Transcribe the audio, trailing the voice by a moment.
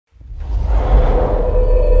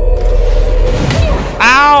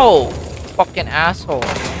fucking asshole.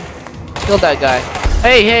 Kill that guy.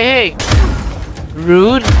 Hey, hey, hey!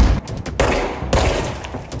 Rude.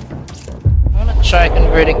 I'm gonna try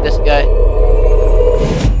converting this guy.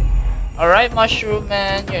 Alright, Mushroom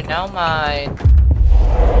Man, you're now mine.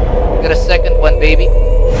 Got a second one, baby.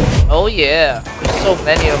 Oh yeah, there's so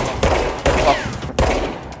many of them.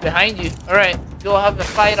 Fuck. Behind you. Alright, go have a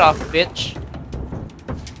fight off, bitch.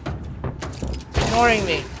 Ignoring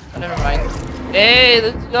me. Oh, never mind. Hey,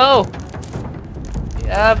 let's go. We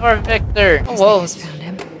have our victor. Oh, whoa. Found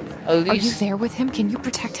him. At least Are you there with him? Can you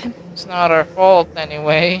protect him? it's not our fault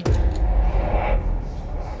anyway.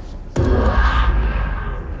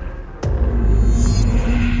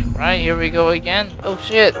 Right, here we go again. Oh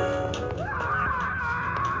shit. What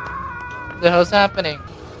the hell's happening?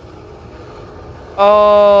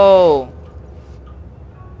 Oh.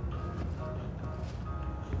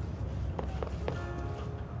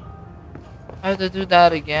 I have to do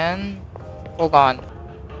that again? Hold on.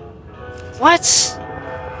 What?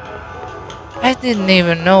 I didn't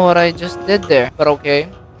even know what I just did there, but okay.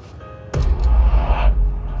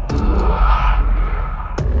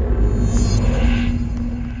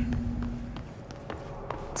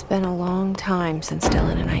 It's been a long time since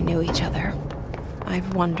Dylan and I knew each other.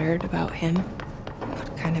 I've wondered about him.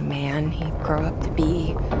 What kind of man he'd grow up to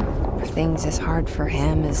be. Were things as hard for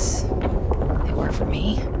him as they were for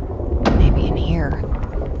me? Maybe in here,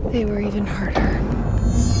 they were even harder.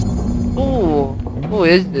 Ooh, who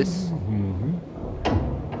is this?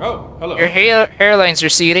 Oh, hello. Your hairline's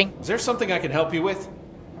receding. Is there something I can help you with?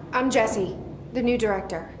 I'm Jessie, the new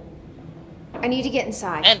director. I need to get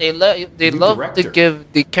inside. And they love director. to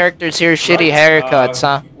give the characters here shitty haircuts,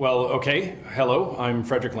 huh? Well, okay. Hello, I'm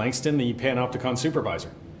Frederick Langston, the Panopticon supervisor.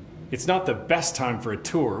 It's not the best time for a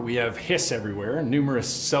tour. We have hiss everywhere, numerous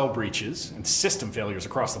cell breaches, and system failures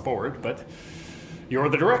across the board, but you're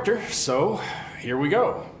the director, so here we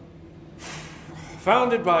go.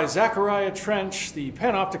 Founded by Zachariah Trench, the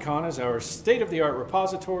Panopticon is our state-of-the-art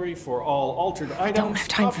repository for all altered items. Don't have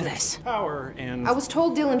time for this. Power and... I was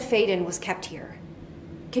told Dylan Faden was kept here.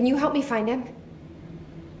 Can you help me find him?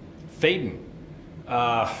 Faden?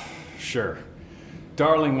 Sure.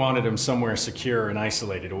 Darling wanted him somewhere secure and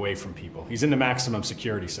isolated away from people. He's in the maximum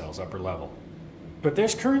security cells, upper level. But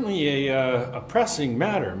there's currently a pressing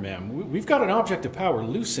matter, ma'am. We've got an object of power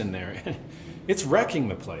loose in there. It's wrecking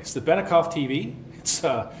the place. The Benikoff TV, it's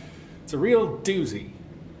a real doozy.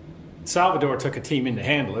 Salvador took a team in to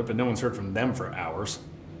handle it, but no one's heard from them for hours.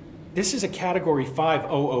 This is a Category 5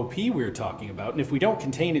 OOP we're talking about, and if we don't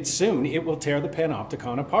contain it soon, it will tear the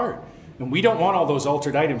Panopticon apart. And we don't want all those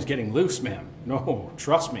altered items getting loose, ma'am. No,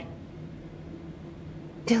 trust me.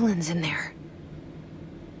 Dylan's in there.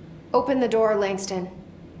 Open the door, Langston.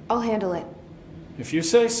 I'll handle it. If you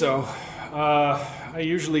say so. I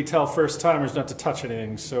usually tell first-timers not to touch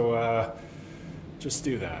anything, so, just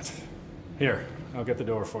do that. Here, I'll get the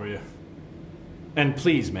door for you. And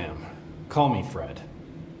please, ma'am, call me Fred.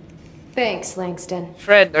 Thanks, Langston.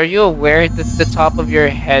 Fred, are you aware that the top of your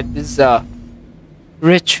head is,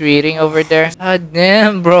 retreating over there? God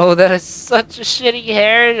damn, bro, that is such a shitty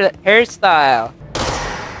hairstyle.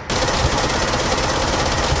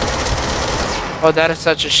 Oh, that is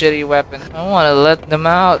such a shitty weapon. I want to let them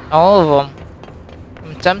out, all of them.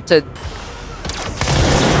 I'm tempted.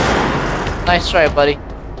 Nice try, buddy.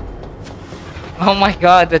 Oh my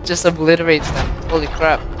god, that just obliterates them. Holy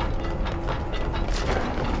crap.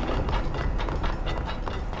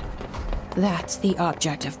 That's the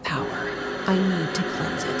object of power. I need to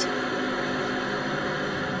cleanse it.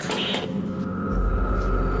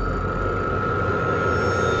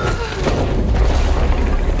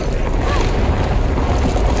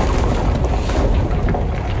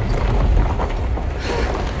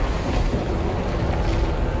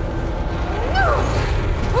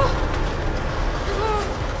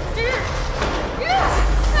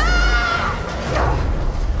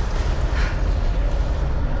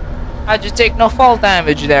 How'd you take no fall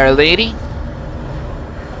damage there, lady?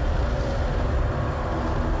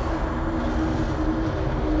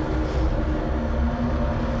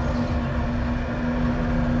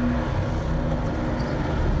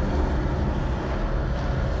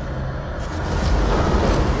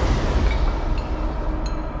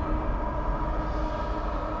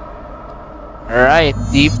 Alright,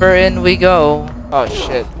 deeper in we go. Oh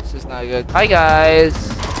shit, this is not good. Hi guys!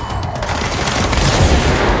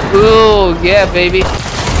 Ooh, yeah baby!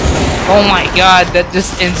 Oh my god, that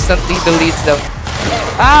just instantly deletes them.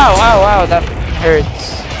 Ow, ow, ow, that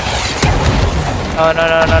hurts. Oh no,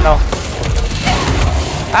 no, no, no.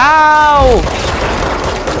 Ow!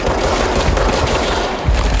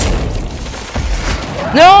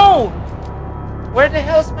 No!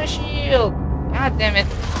 shield. God damn it.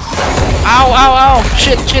 Ow, ow, ow.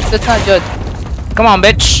 Shit, shit, that's not good. Come on,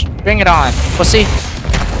 bitch. Bring it on, pussy.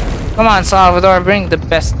 Come on, Salvador, bring the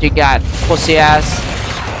best you got, pussy ass.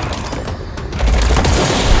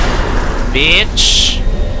 Bitch.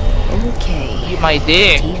 Okay. Eat my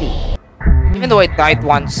dick. TV. Even though I died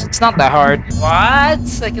once, it's not that hard. What?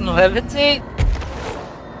 I can levitate?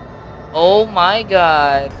 Oh my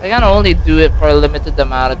god. I can only do it for a limited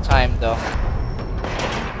amount of time though.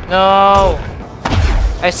 No.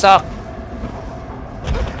 I suck.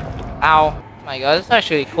 Ow. Oh my god, that's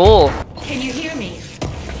actually cool. Can you hear me?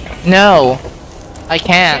 No. I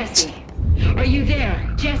can't. Jesse. Are you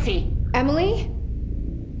there? Jesse. Emily?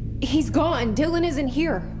 He's gone. Dylan isn't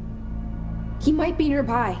here. He might be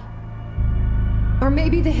nearby. Or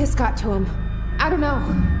maybe the hiss got to him. I don't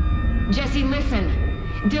know. Jesse, listen.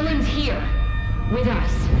 Dylan's here. With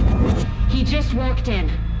us. He just walked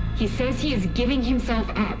in. He says he is giving himself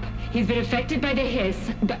up. He's been affected by the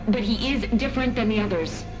hiss, but he is different than the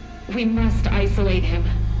others. We must isolate him.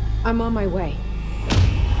 I'm on my way.